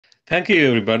Thank you,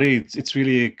 everybody. It's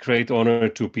really a great honor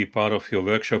to be part of your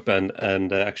workshop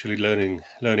and actually learning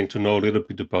to know a little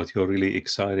bit about your really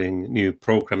exciting new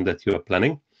program that you are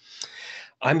planning.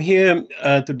 I'm here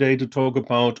today to talk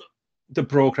about the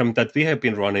program that we have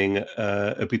been running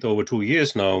a bit over 2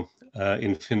 years now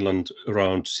in Finland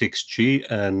around 6G,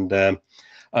 and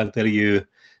I'll tell you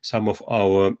some of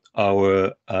our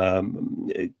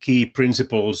key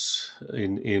principles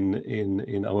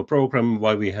in our program,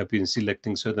 why we have been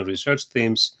selecting certain research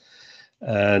themes,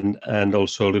 and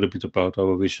also a little bit about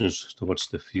our visions towards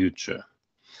the future.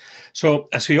 So,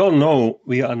 as we all know,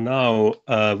 we are now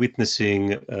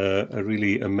witnessing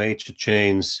a major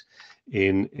change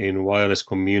in wireless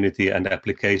community and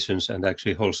applications, and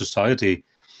actually whole society,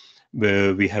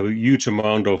 where we have a huge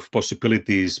amount of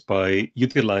possibilities by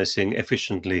utilizing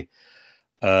efficiently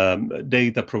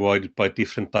data provided by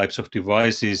different types of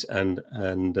devices and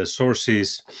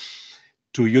sources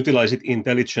to utilize it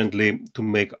intelligently to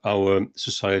make our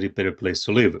society a better place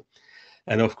to live.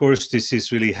 And of course, this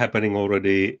is really happening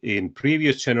already in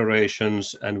previous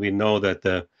generations, and we know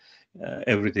that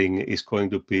everything is going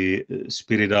to be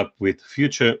speeded up with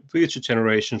future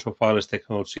generations of wireless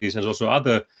technologies and also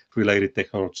other related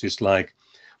technologies, like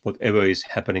whatever is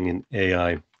happening in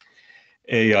AI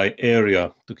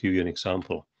area, to give you an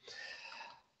example.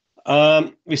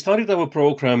 We started our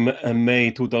program in May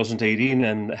 2018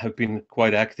 and have been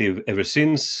quite active ever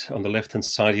since. On the left-hand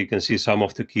side, you can see some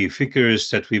of the key figures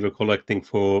that we were collecting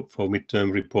for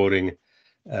midterm reporting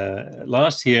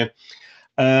last year.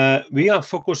 We are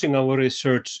focusing our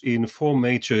research in 4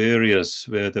 major areas,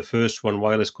 where the first one,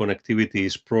 wireless connectivity,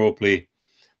 is probably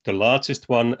the largest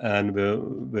one and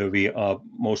where we are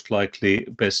most likely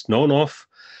best known of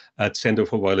at Center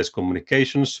for Wireless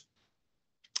Communications.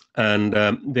 And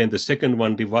then the second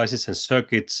one, devices and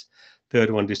circuits. Third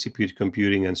one, distributed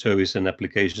computing and service and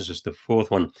applications, is the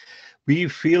fourth one. We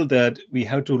feel that we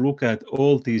have to look at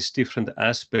all these different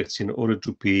aspects in order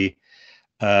to be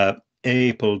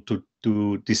able to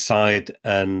decide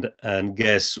and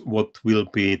guess what will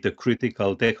be the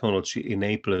critical technology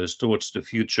enablers towards the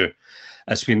future.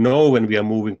 As we know, when we are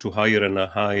moving to higher and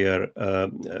higher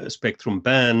spectrum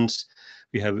bands,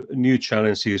 we have new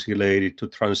challenges related to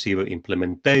transceiver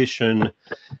implementation,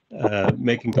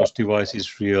 making those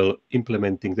devices real,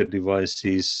 implementing the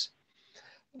devices,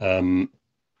 and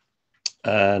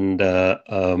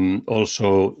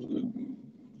also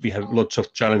we have lots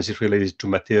of challenges related to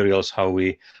materials, how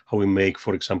we make,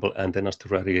 for example, antennas to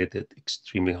radiate at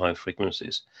extremely high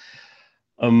frequencies.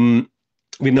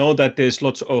 We know that there's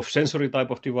lots of sensory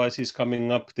type of devices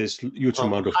coming up. There's huge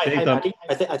amount of data.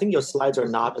 I think your slides are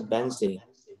not advancing.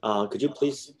 Could you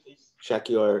please check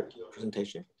your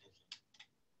presentation?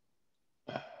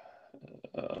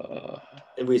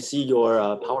 And we see your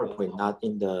PowerPoint not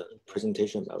in the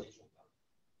presentation mode.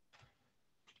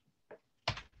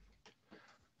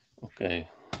 Okay,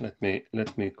 let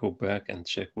me go back and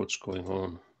check what's going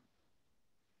on.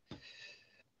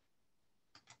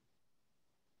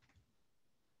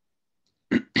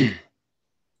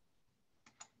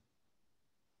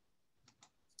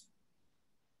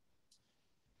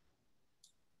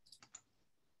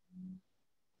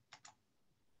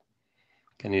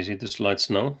 Can you see the slides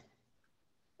now?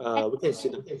 We can see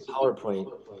the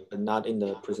PowerPoint, but not in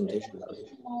the presentation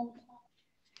mode.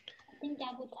 I think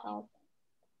that would help.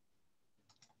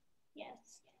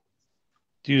 Yes.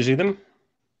 Do you see them?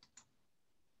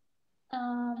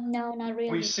 No, not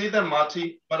really. We see them,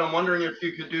 Matti, but I'm wondering if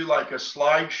you could do like a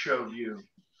slideshow view.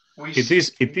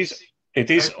 It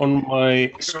is on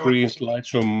my screen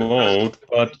slideshow mode,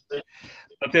 but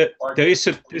there is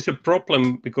a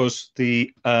problem because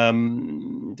the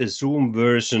Zoom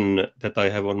version that I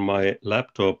have on my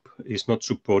laptop is not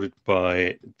supported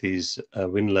by this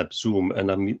WinLab Zoom,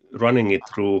 and I'm running it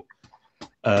through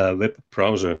a web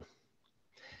browser.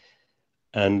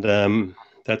 And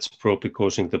that's probably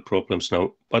causing the problems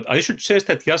now. But I should suggest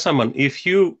that, Yasaman, if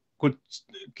you could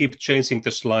keep changing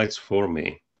the slides for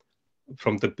me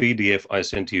from the PDF I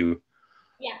sent you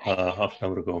half an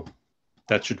hour ago,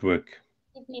 that should work.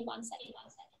 Give me 1 second.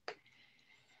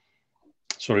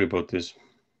 Sorry about this.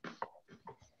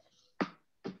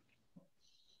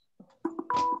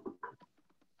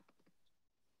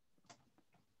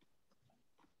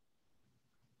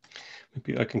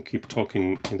 Maybe I can keep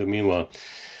talking in the meanwhile.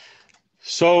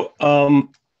 So,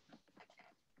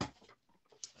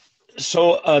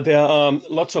 there are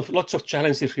lots of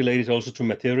challenges related also to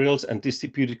materials, and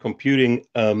distributed computing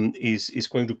is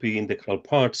going to be an integral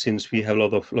part, since we have a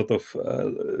lot of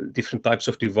different types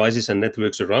of devices and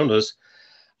networks around us,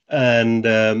 and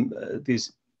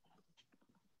this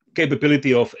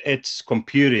capability of edge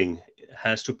computing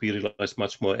has to be realized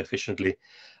much more efficiently.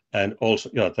 And also,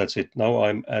 yeah, that's it. Now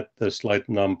I'm at the slide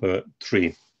number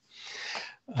 3.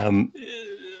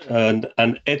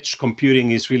 And edge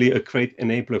computing is really a great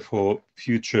enabler for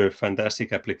future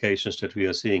fantastic applications that we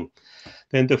are seeing.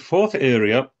 Then the fourth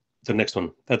area, the next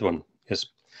one, that one, yes.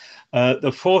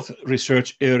 The fourth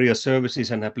research area,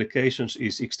 services and applications,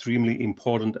 is extremely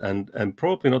important and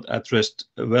probably not addressed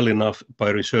well enough by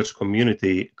research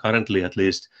community, currently at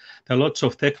least. There are lots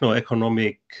of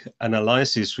techno-economic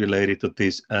analysis related to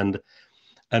this,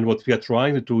 and what we are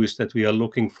trying to do is that we are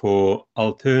looking for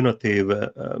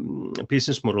alternative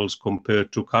business models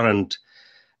compared to current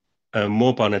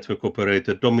mobile network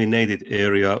operator dominated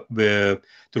area, where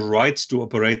the rights to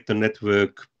operate the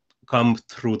network come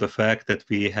through the fact that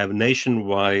we have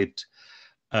nationwide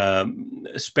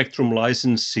spectrum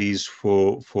licenses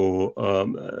for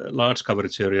large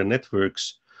coverage area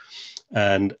networks,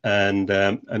 and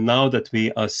now that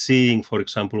we are seeing, for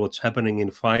example, what's happening in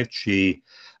 5G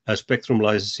spectrum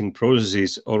licensing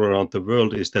processes all around the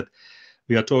world, is that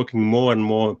we are talking more and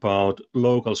more about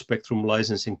local spectrum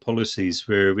licensing policies,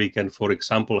 where we can, for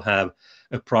example, have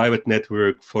a private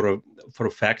network for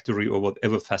a factory or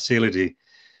whatever facility,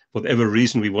 whatever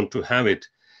reason we want to have it.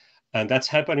 And that's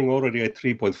happening already at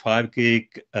 3.5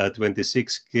 gig,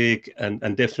 26 gig,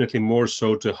 and definitely more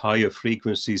so to higher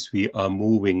frequencies we are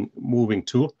moving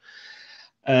to.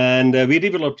 And we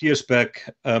developed years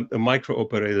back a micro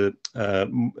operator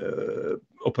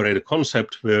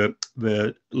concept where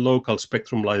local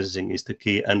spectrum licensing is the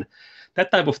key. And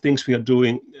that type of things we are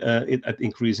doing at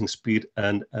increasing speed,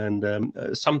 and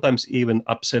sometimes even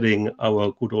upsetting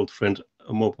our good old friend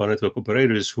mobile network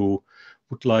operators who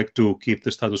would like to keep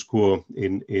the status quo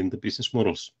in the business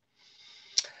models.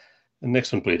 The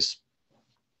next one, please.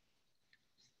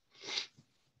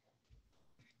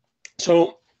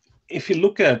 So if you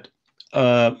look at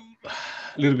a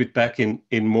little bit back in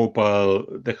mobile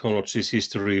technologies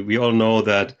history, we all know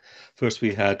that first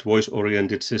we had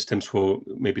voice-oriented systems for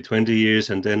maybe 20 years,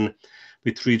 and then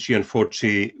with 3G and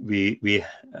 4G, we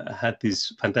had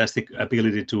this fantastic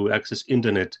ability to access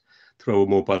internet through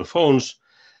mobile phones,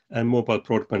 and mobile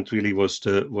broadband really was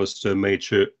the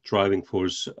major driving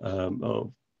force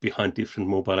behind different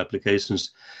mobile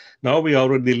applications. Now we are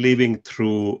already living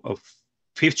through a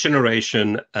 5th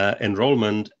generation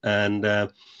enrollment, and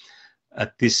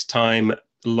at this time,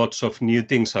 lots of new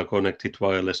things are connected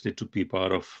wirelessly to be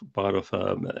part of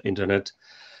internet,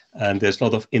 and there's a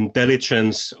lot of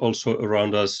intelligence also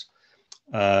around us.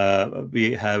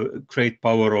 We have great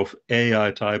power of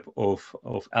AI type of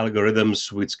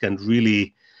algorithms, which can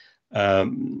really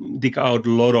dig out a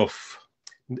lot of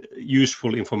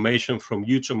useful information from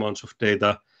huge amounts of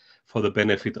data for the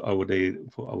benefit of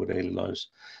our daily lives.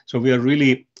 So we are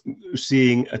really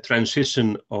seeing a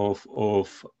transition of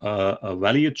a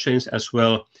value chains as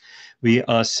well. We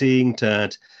are seeing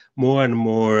that more and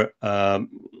more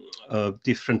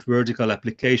different vertical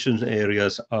application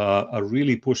areas are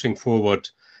really pushing forward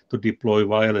to deploy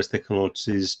wireless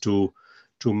technologies to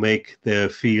make their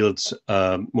fields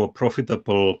more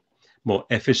profitable, more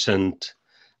efficient,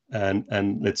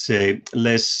 and let's say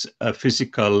less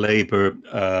physical labor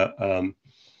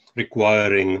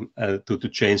requiring to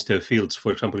change their fields,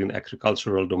 for example, in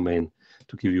agricultural domain,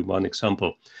 to give you one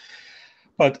example.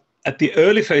 But at the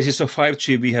early phases of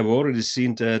 5G, we have already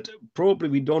seen that probably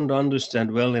we don't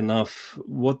understand well enough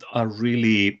what are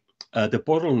really the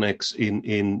bottlenecks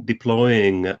in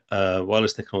deploying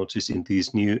wireless technologies in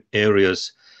these new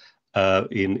areas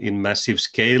in massive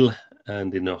scale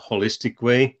and in a holistic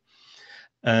way.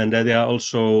 And there are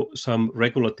also some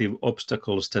regulative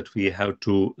obstacles that we have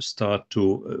to start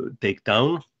to take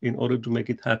down in order to make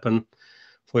it happen.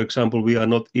 For example, we are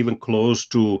not even close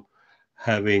to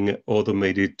having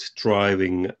automated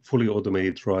driving, fully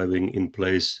automated driving in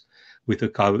place with the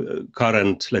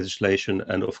current legislation,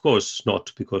 and of course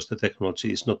not, because the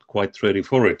technology is not quite ready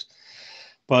for it.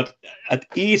 But at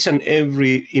each and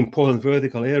every important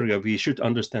vertical area, we should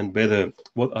understand better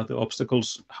what are the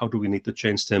obstacles, how do we need to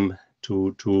change them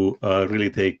to really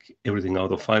take everything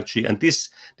out of 5G. And this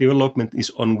development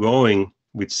is ongoing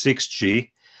with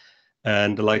 6G.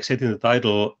 And like said in the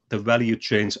title, the value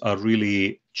chains are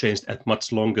really changed at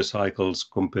much longer cycles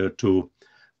compared to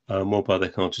mobile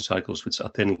technology cycles, which are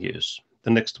 10 years.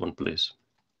 The next one, please.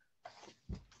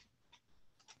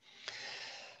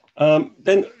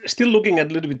 Then still looking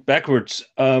at a little bit backwards,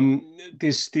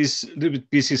 this little bit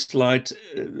busy slide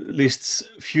lists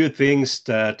few things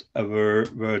that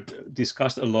were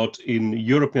discussed a lot in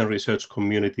European research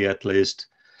community, at least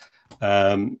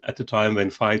at the time when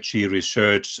 5G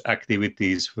research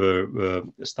activities were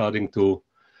starting to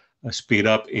speed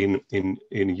up in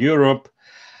Europe.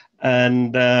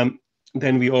 And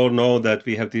then we all know that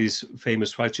we have this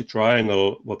famous 5G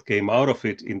triangle, what came out of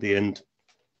it in the end.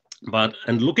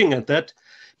 And looking at that,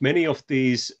 many of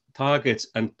these targets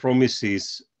and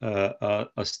promises are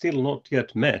still not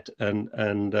yet met.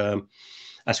 And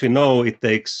as we know, it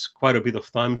takes quite a bit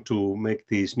of time to make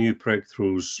these new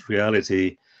breakthroughs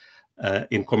reality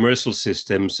in commercial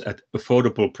systems at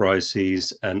affordable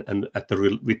prices and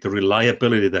with the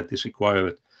reliability that is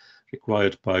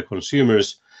required by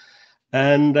consumers.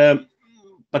 And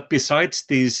but besides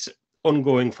these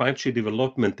ongoing 5G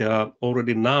development, there are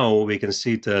already now, we can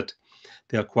see that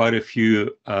there are quite a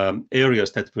few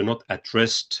areas that were not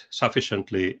addressed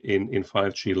sufficiently in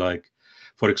 5G, like,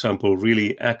 for example,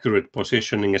 really accurate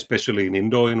positioning, especially in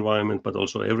indoor environment, but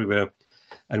also everywhere.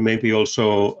 And maybe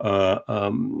also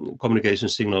communication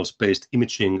signals-based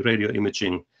imaging, radio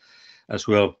imaging as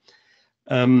well.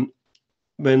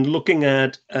 When looking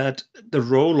at the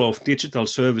role of digital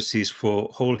services for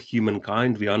whole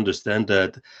humankind, we understand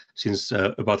that since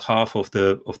about half of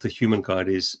the humankind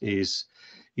is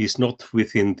not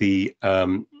within the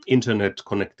internet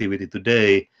connectivity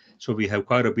today, so we have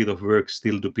quite a bit of work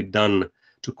still to be done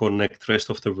to connect the rest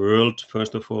of the world.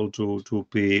 First of all, to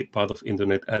be part of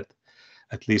internet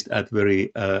at least at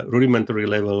very rudimentary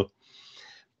level.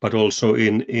 But also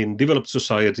in developed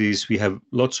societies, we have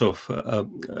lots of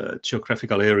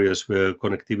geographical areas where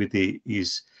connectivity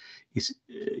is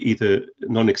either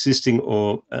non-existing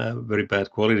or very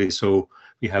bad quality. So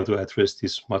we have to address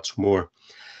this much more.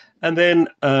 And then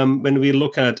when we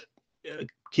look at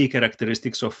key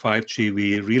characteristics of 5G,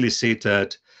 we really see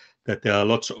that there are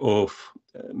lots of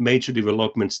major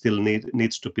development still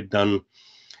needs to be done.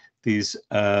 These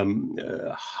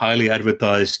highly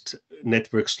advertised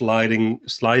network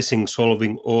slicing,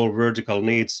 solving all vertical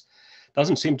needs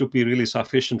doesn't seem to be really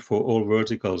sufficient for all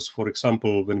verticals. For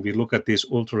example, when we look at this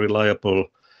ultra-reliable,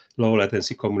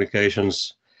 low-latency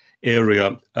communications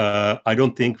area, I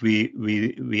don't think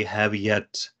we have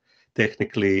yet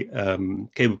technically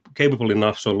capable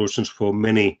enough solutions for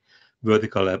many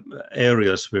vertical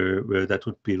areas where that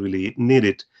would be really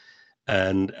needed.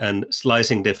 And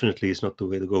slicing definitely is not the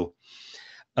way to go.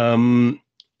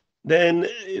 Then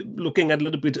looking at a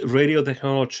little bit radio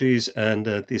technologies and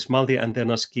these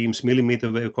multi-antenna schemes,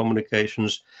 millimeter wave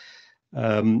communications,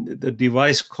 the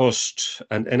device cost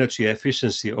and energy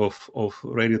efficiency of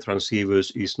radio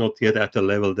transceivers is not yet at the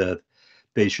level that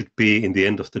they should be in the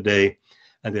end of the day.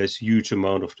 And there's a huge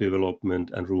amount of development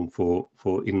and room for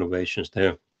innovations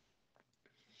there.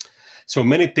 So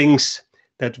many things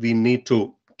that we need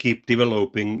to keep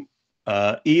developing,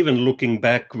 even looking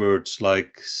backwards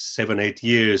like 7-8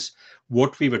 years,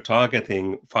 what we were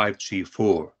targeting 5G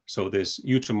for. So there's a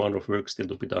huge amount of work still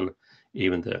to be done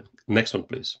even there. Next one,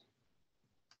 please.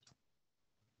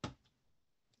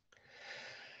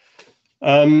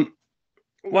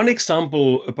 One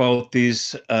example about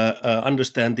these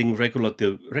understanding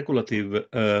regulative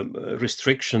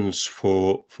restrictions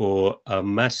for a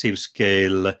massive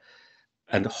scale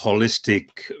and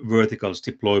holistic verticals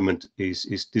deployment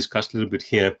is discussed a little bit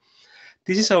here.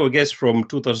 This is our guess from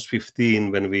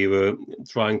 2015 when we were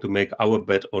trying to make our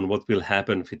bet on what will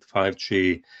happen with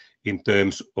 5G in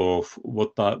terms of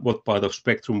what part of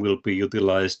spectrum will be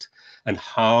utilized and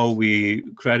how we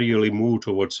gradually move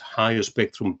towards higher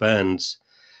spectrum bands,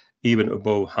 even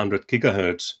above 100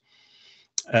 gigahertz.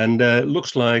 And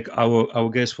looks like our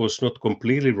guess was not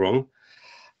completely wrong.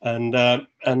 And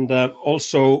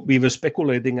also we were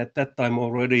speculating at that time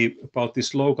already about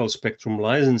this local spectrum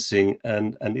licensing,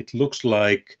 and it looks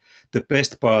like the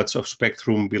best parts of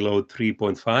spectrum below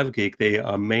 3.5 gig, they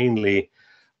are mainly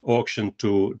auctioned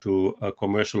to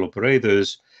commercial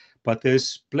operators, but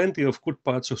there's plenty of good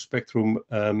parts of spectrum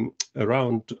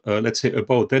around, let's say,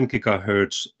 about 10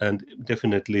 gigahertz, and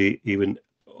definitely even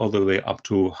all the way up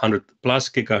to 100 plus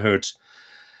gigahertz,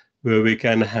 where we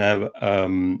can have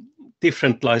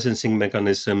different licensing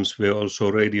mechanisms where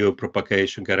also radio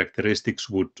propagation characteristics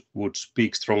would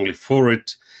speak strongly for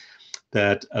it,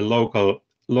 that a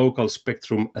local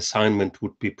spectrum assignment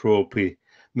would be probably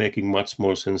making much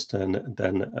more sense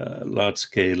than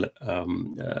large-scale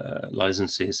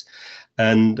licenses.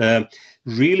 And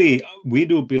really, we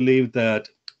do believe that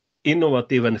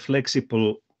innovative and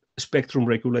flexible spectrum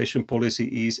regulation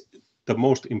policy is the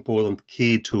most important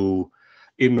key to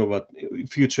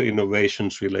future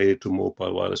innovations related to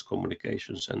mobile wireless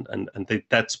communications, and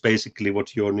that's basically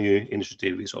what your new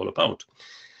initiative is all about,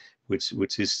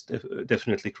 which is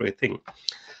definitely a great thing.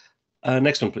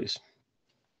 Next one, please.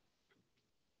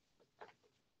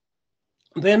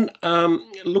 Then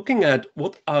looking at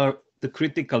what are the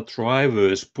critical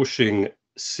drivers pushing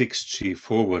 6G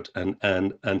forward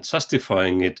and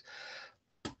justifying it.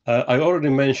 I already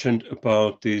mentioned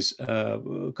about this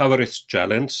coverage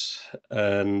challenge,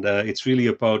 and it's really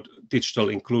about digital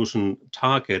inclusion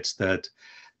targets that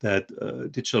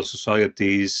digital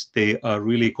societies, they are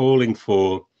really calling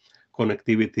for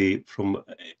connectivity from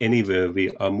anywhere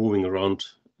we are moving around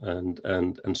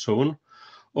and so on.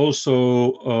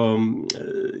 Also,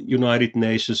 United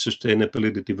Nations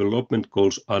Sustainability Development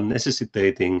Goals are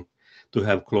necessitating to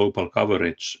have global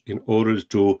coverage in order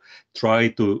to try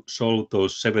to solve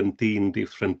those 17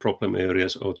 different problem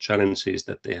areas or challenges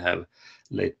that they have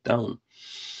laid down.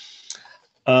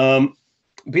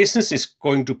 Business is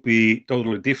going to be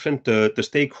totally different. The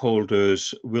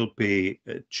stakeholders will be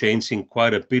changing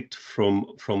quite a bit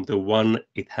from the one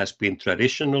it has been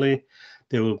traditionally.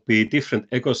 There will be different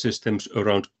ecosystems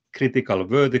around critical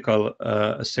vertical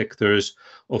sectors.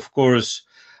 Of course,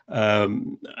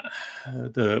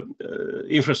 the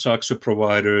infrastructure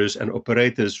providers and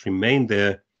operators remain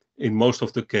there in most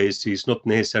of the cases, not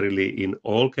necessarily in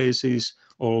all cases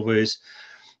always,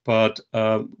 but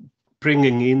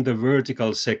bringing in the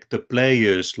vertical sector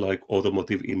players like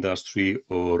automotive industry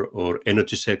or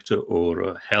energy sector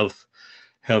or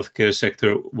healthcare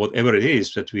sector, whatever it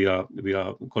is that we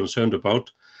are concerned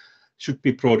about, should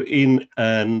be brought in,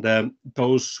 and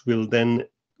those will then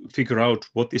figure out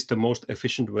what is the most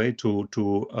efficient way to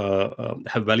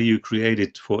have value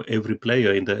created for every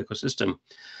player in the ecosystem,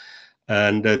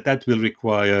 and that will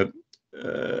require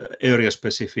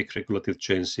area-specific regulative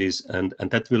changes, and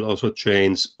that will also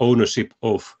change ownership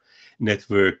of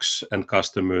networks and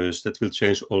customers. That will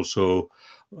change also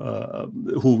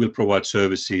who will provide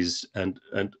services and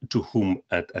to whom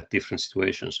at different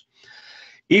situations.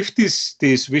 If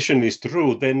this vision is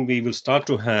true, then we will start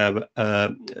to have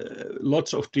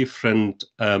lots of different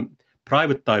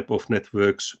private type of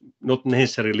networks, not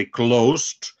necessarily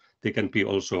closed. They can be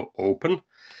also open,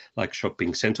 like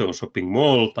shopping center or shopping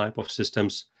mall type of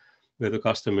systems, where the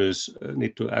customers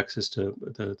need to access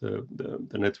the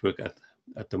network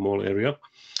at the mall area.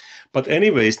 But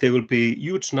anyways, there will be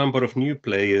huge number of new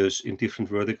players in different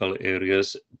vertical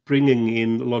areas, bringing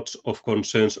in lots of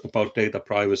concerns about data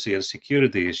privacy and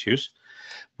security issues,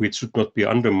 which should not be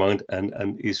undermined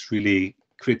and is really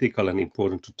critical and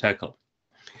important to tackle.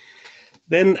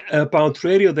 Then about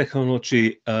radio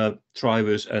technology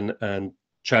drivers and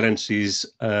challenges,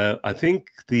 I think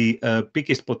the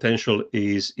biggest potential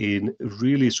is in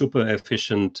really super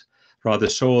efficient, rather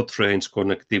short range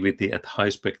connectivity at high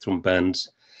spectrum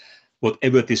bands.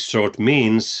 Whatever this short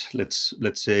means, let's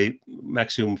say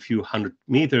maximum few hundred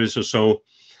meters or so,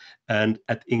 and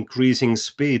at increasing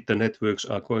speed, the networks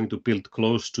are going to build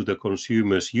close to the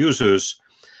consumers, users,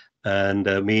 and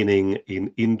meaning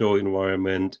in indoor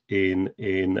environment, in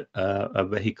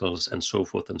vehicles and so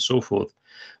forth,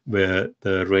 where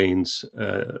the range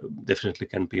definitely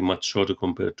can be much shorter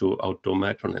compared to outdoor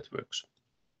macro networks.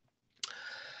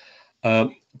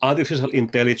 Artificial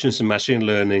intelligence and machine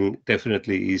learning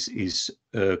definitely is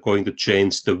going to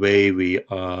change the way we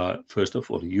are, first of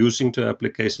all, using the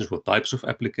applications, what types of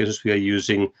applications we are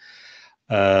using.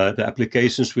 The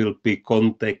applications will be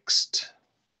context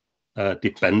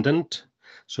dependent,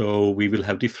 so we will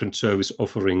have different service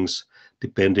offerings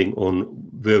depending on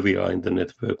where we are in the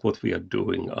network, what we are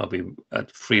doing. Are we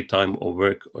at free time or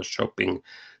work or shopping,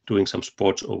 doing some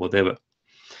sports or whatever.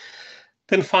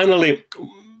 Then finally,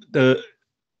 the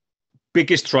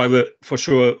biggest driver for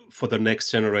sure for the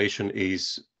next generation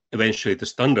is eventually the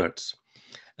standards.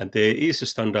 And there is a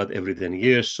standard every 10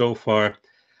 years so far.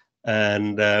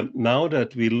 And now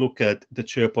that we look at the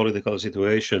geopolitical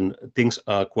situation, things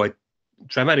are quite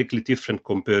dramatically different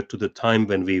compared to the time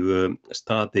when we were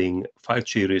starting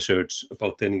 5G research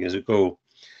about 10 years ago,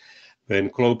 when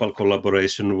global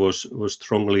collaboration was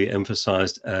strongly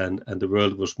emphasized and the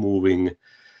world was moving,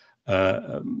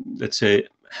 let's say,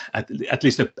 at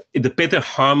least in the better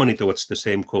harmony towards the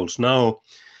same goals. Now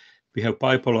we have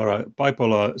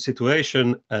bipolar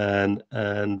situation, and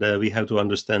we have to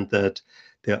understand that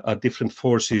there are different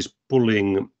forces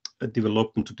pulling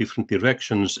development to different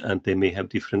directions, and they may have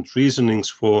different reasonings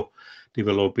for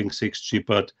developing 6G.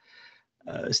 But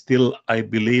still, I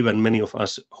believe, and many of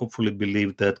us hopefully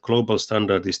believe, that global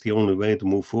standard is the only way to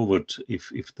move forward.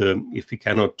 If we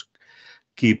cannot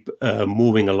keep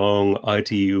moving along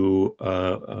ITU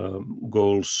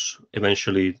goals,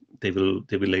 eventually they will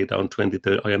lay down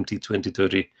IMT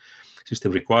 2030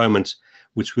 system requirements,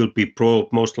 which will be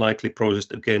most likely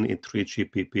processed again in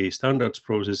 3GPP standards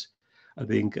process. I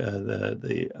think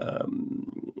the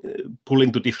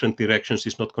pulling to different directions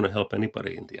is not going to help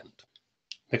anybody in the end.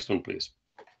 Next one, please.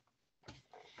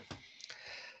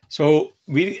 So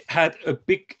we had a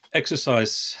big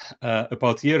exercise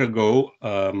about a year ago.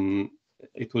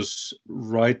 It was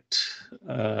right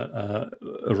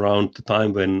around the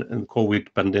time when COVID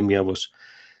pandemic was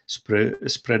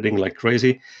spreading like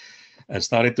crazy and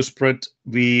started to spread.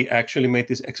 We actually made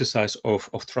this exercise of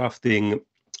drafting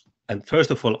and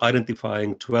first of all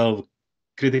identifying 12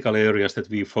 critical areas that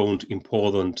we found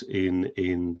important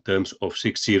in terms of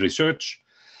 6G research.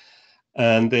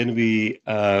 And then we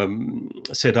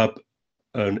set up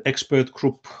an expert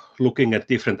group looking at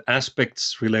different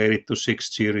aspects related to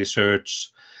 6G research,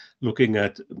 looking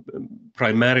at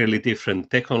primarily different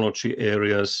technology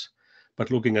areas,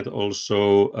 but looking at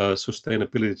also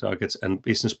sustainability targets and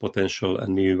business potential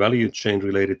and new value chain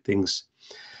related things.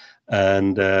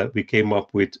 And we came up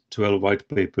with 12 white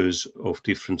papers of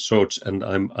different sorts. And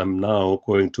I'm now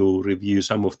going to review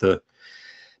some of the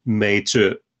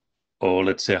major, or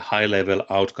let's say high-level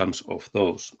outcomes of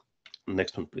those.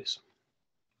 Next one, please.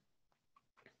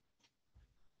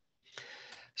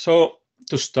 So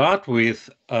to start with,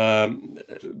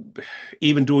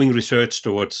 even doing research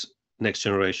towards next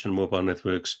generation mobile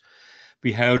networks,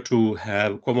 we have to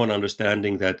have common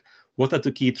understanding that what are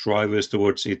the key drivers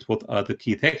towards it, what are the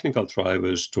key technical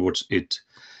drivers towards it.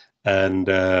 And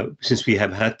since we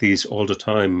have had these all the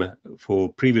time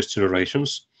for previous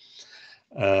generations,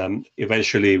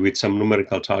 eventually with some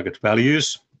numerical target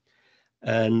values.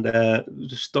 And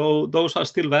so those are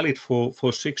still valid for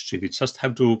 6G. We just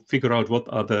have to figure out what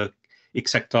are the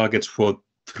exact targets for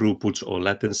throughputs or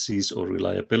latencies or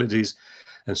reliabilities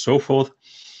and so forth.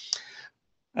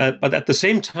 But at the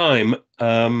same time,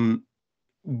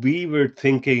 we were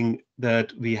thinking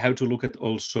that we have to look at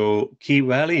also key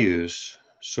values.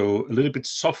 So a little bit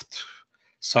soft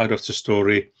side of the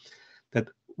story, that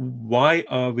why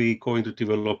are we going to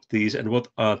develop these and what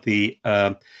are the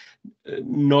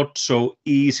not so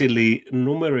easily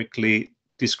numerically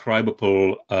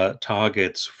describable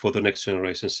targets for the next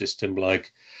generation system,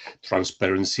 like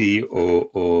transparency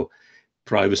or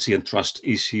privacy and trust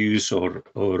issues, or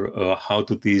how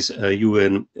do these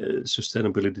UN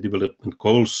Sustainability Development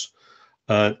Goals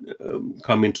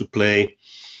come into play,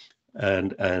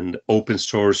 and open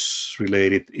source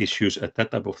related issues and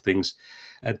that type of things.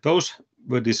 And those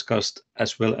were discussed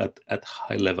as well at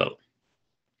high level.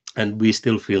 And we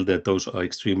still feel that those are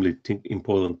extremely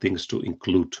important things to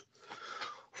include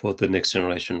for the next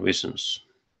generation visions.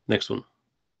 Next one.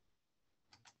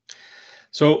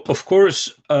 So, of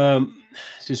course,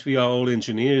 since we are all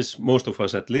engineers, most of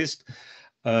us at least,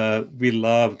 we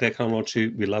love technology,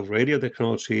 we love radio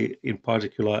technology in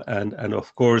particular, and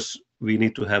of course, we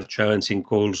need to have challenging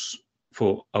goals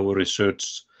for our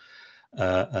research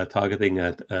targeting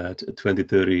at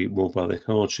 2030 mobile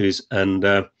technologies. And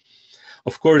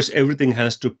of course, everything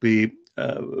has to be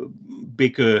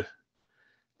bigger,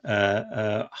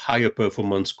 higher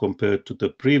performance compared to the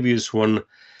previous one.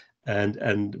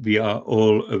 And we are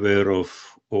all aware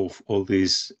of all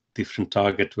these different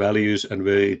target values and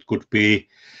where it could be.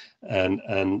 And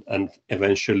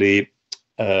eventually,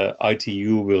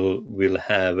 ITU will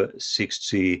have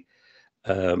 6G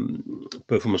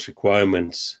performance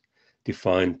requirements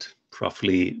defined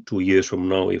roughly 2 years from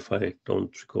now, if I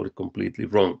don't recall it completely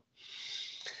wrong.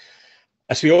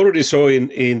 As we already saw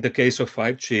in the case of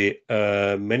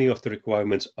 5G, many of the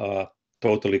requirements are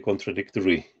totally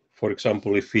contradictory. For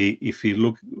example, if we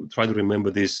try to remember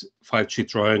this 5G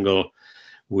triangle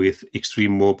with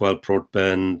extreme mobile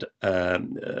broadband,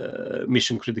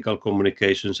 mission critical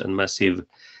communications, and massively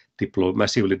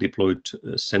deployed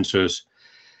sensors,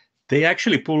 they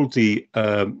actually pull the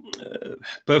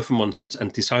performance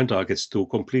and design targets to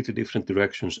completely different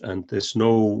directions, and there's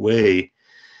no way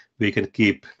we can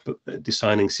keep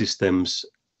designing systems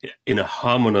in a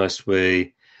harmonized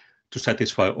way to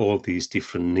satisfy all these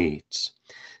different needs.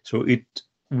 So it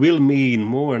will mean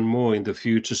more and more in the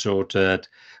future so that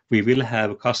we will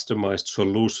have customized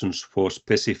solutions for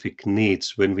specific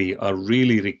needs when we are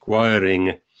really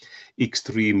requiring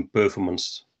extreme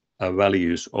performance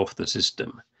values of the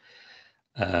system.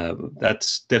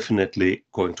 That's definitely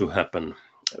going to happen,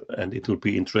 and it will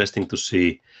be interesting to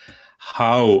see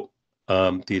how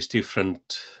these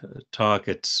different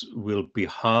targets will be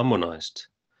harmonized,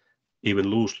 even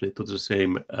loosely, to the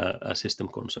same system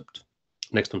concept.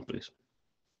 Next one, please.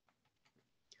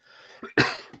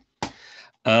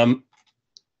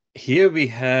 Here we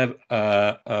have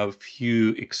a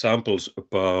few examples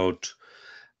about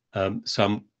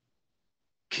some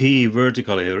key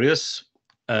vertical areas,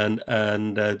 and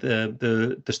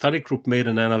the study group made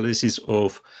an analysis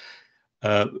of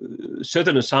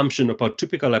certain assumption about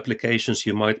typical applications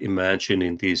you might imagine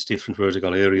in these different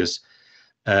vertical areas.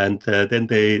 And then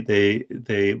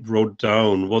they wrote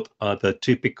down what are the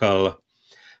typical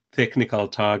technical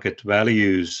target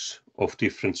values of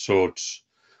different sorts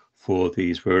for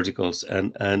these verticals.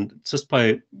 And just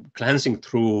by glancing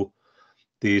through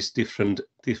these different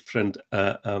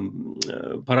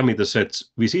parameter sets,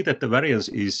 we see that the variance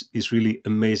is really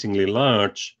amazingly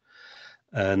large.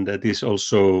 And this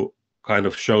also kind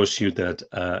of shows you that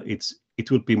it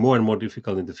will be more and more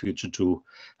difficult in the future to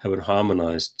have a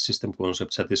harmonized system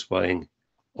concept satisfying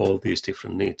all these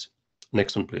different needs.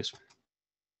 Next one, please.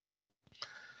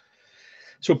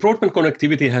 So broadband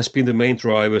connectivity has been the main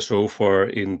driver so far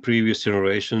in previous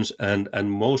generations, and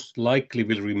most likely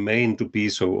will remain to be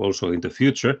so also in the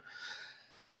future.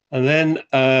 And then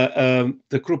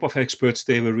the group of experts,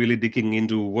 they were really digging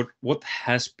into what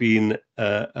has been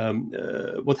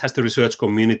what has the research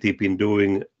community been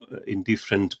doing in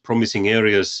different promising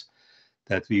areas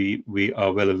that we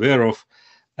are well aware of,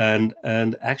 and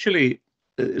actually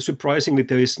surprisingly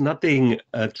there is nothing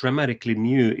dramatically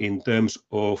new in terms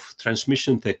of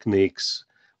transmission techniques,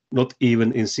 not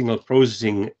even in signal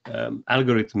processing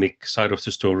algorithmic side of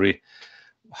the story,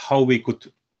 how we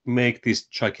could make this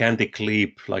gigantic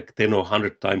leap, like 10 or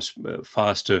 100 times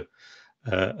faster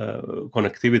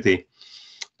connectivity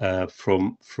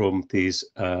from these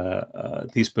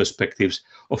perspectives.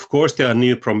 Of course, there are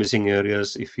new promising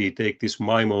areas. If we take this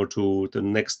MIMO to the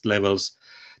next levels,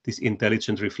 these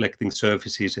intelligent reflecting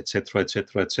surfaces, etc.,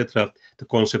 etc., etc., the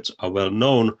concepts are well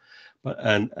known, but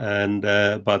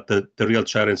the real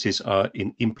challenges are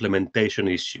in implementation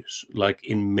issues, like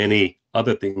in many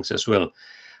other things as well.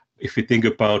 If we think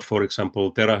about, for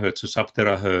example, terahertz or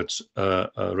sub-terahertz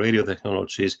radio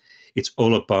technologies, it's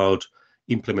all about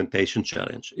implementation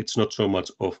challenge. It's not so much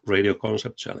of radio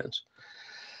concept challenge.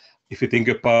 If you think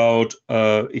about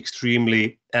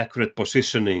extremely accurate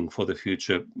positioning for the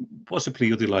future, possibly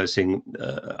utilizing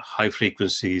high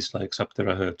frequencies like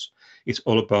sub-terahertz, it's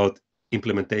all about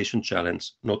implementation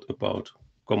challenge, not about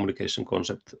communication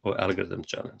concept or algorithm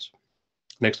challenge.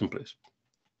 Next one, please.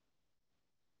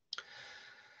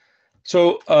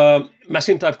 So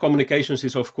machine type communications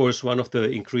is, of course, one of the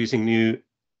increasing new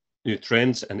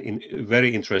trends and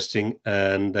very interesting.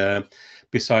 And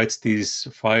besides this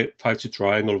 5G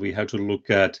triangle, we have to look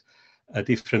at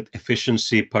different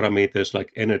efficiency parameters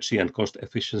like energy and cost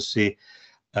efficiency.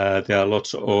 There are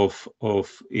lots of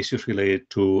issues related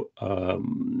to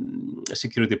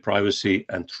security, privacy,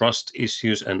 and trust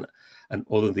issues and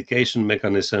authentication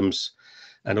mechanisms.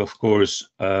 And of course,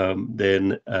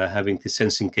 then having the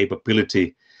sensing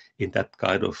capability in that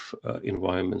kind of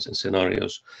environments and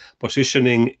scenarios.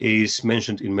 Positioning is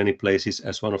mentioned in many places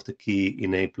as one of the key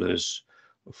enablers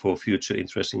for future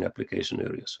interesting application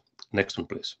areas. Next one,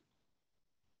 please.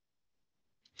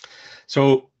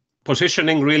 So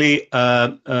positioning really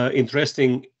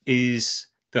interesting is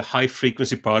the high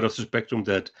frequency part of the spectrum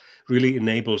that really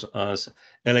enables us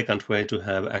elegant way to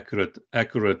have accurate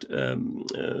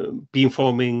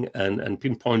beamforming and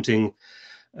pinpointing.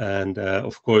 And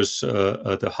of course,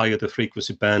 the higher the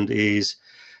frequency band is,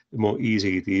 the more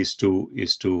easy it is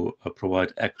to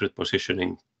provide accurate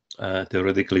positioning.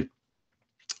 Theoretically,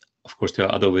 of course, there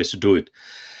are other ways to do it,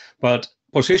 but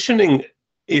positioning,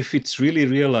 if it's really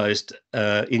realized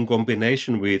in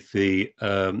combination with the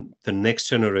next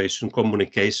generation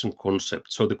communication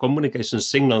concept, so the communication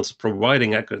signals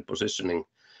providing accurate positioning,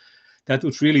 that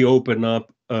would really open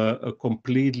up a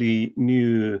completely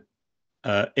new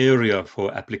area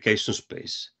for application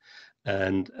space,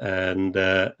 and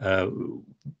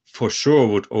for sure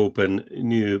would open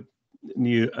new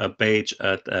page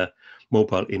at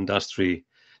mobile industry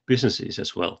businesses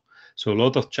as well. So a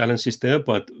lot of challenges there,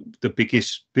 but the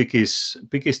biggest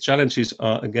challenges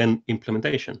are again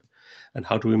implementation, and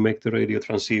how do we make the radio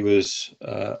transceivers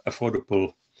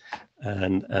affordable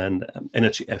and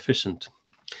energy efficient.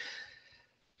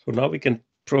 So now we can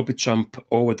probably jump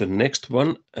over the next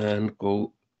one and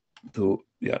go to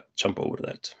jump over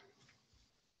that.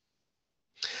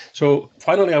 So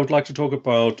finally, I would like to talk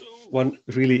about one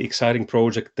really exciting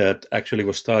project that actually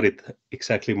was started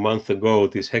exactly a month ago,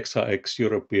 this HexaX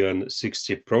European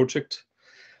 6G project,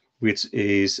 which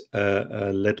is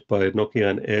led by Nokia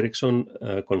and Ericsson,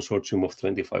 a consortium of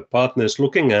 25 partners,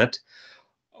 looking at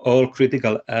all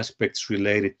critical aspects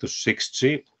related to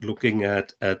 6G, looking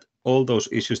at all those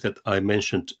issues that I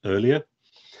mentioned earlier,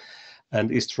 and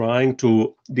is trying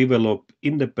to develop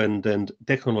independent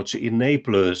technology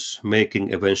enablers,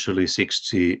 making eventually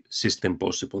 6G system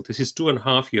possible. This is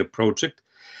 2.5-year project.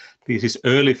 This is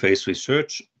early phase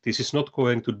research. This is not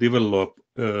going to develop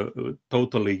a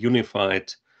totally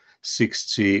unified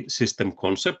 6G system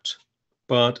concept,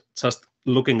 but just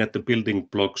looking at the building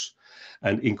blocks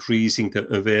and increasing the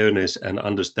awareness and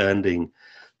understanding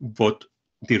what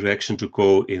direction to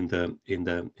go in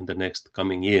the next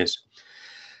coming years.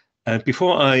 And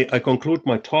before I conclude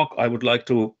my talk, I would like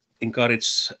to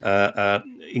encourage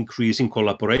increasing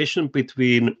collaboration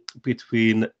between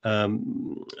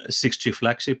 6G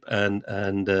flagship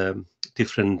and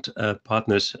different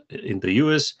partners in the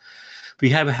US. We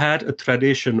have had a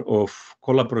tradition of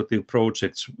collaborative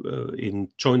projects in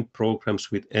joint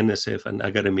programs with NSF and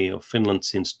Academy of Finland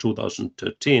since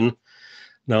 2013.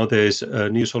 Now there's a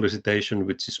new solicitation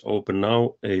which is open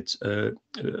now. It's a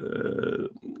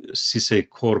CISE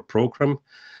core program.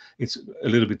 It's a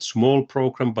little bit small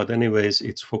program, but anyways,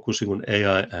 it's focusing on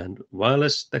AI and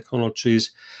wireless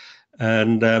technologies.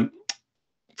 And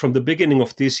from the beginning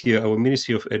of this year, our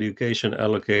Ministry of Education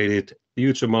allocated a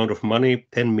huge amount of money,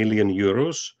 10 million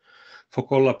euros, for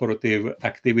collaborative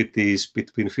activities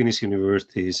between Finnish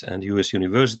universities and US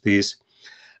universities.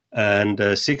 And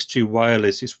 6G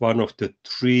wireless is one of the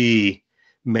 3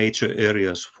 major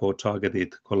areas for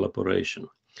targeted collaboration.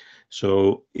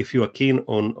 So if you are keen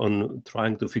on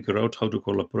trying to figure out how to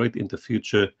collaborate in the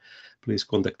future, please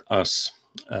contact us,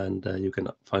 and you can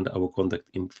find our contact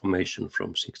information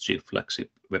from 6G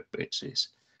flagship web pages.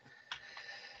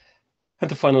 And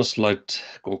the final slide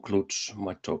concludes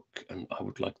my talk, and I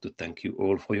would like to thank you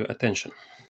all for your attention.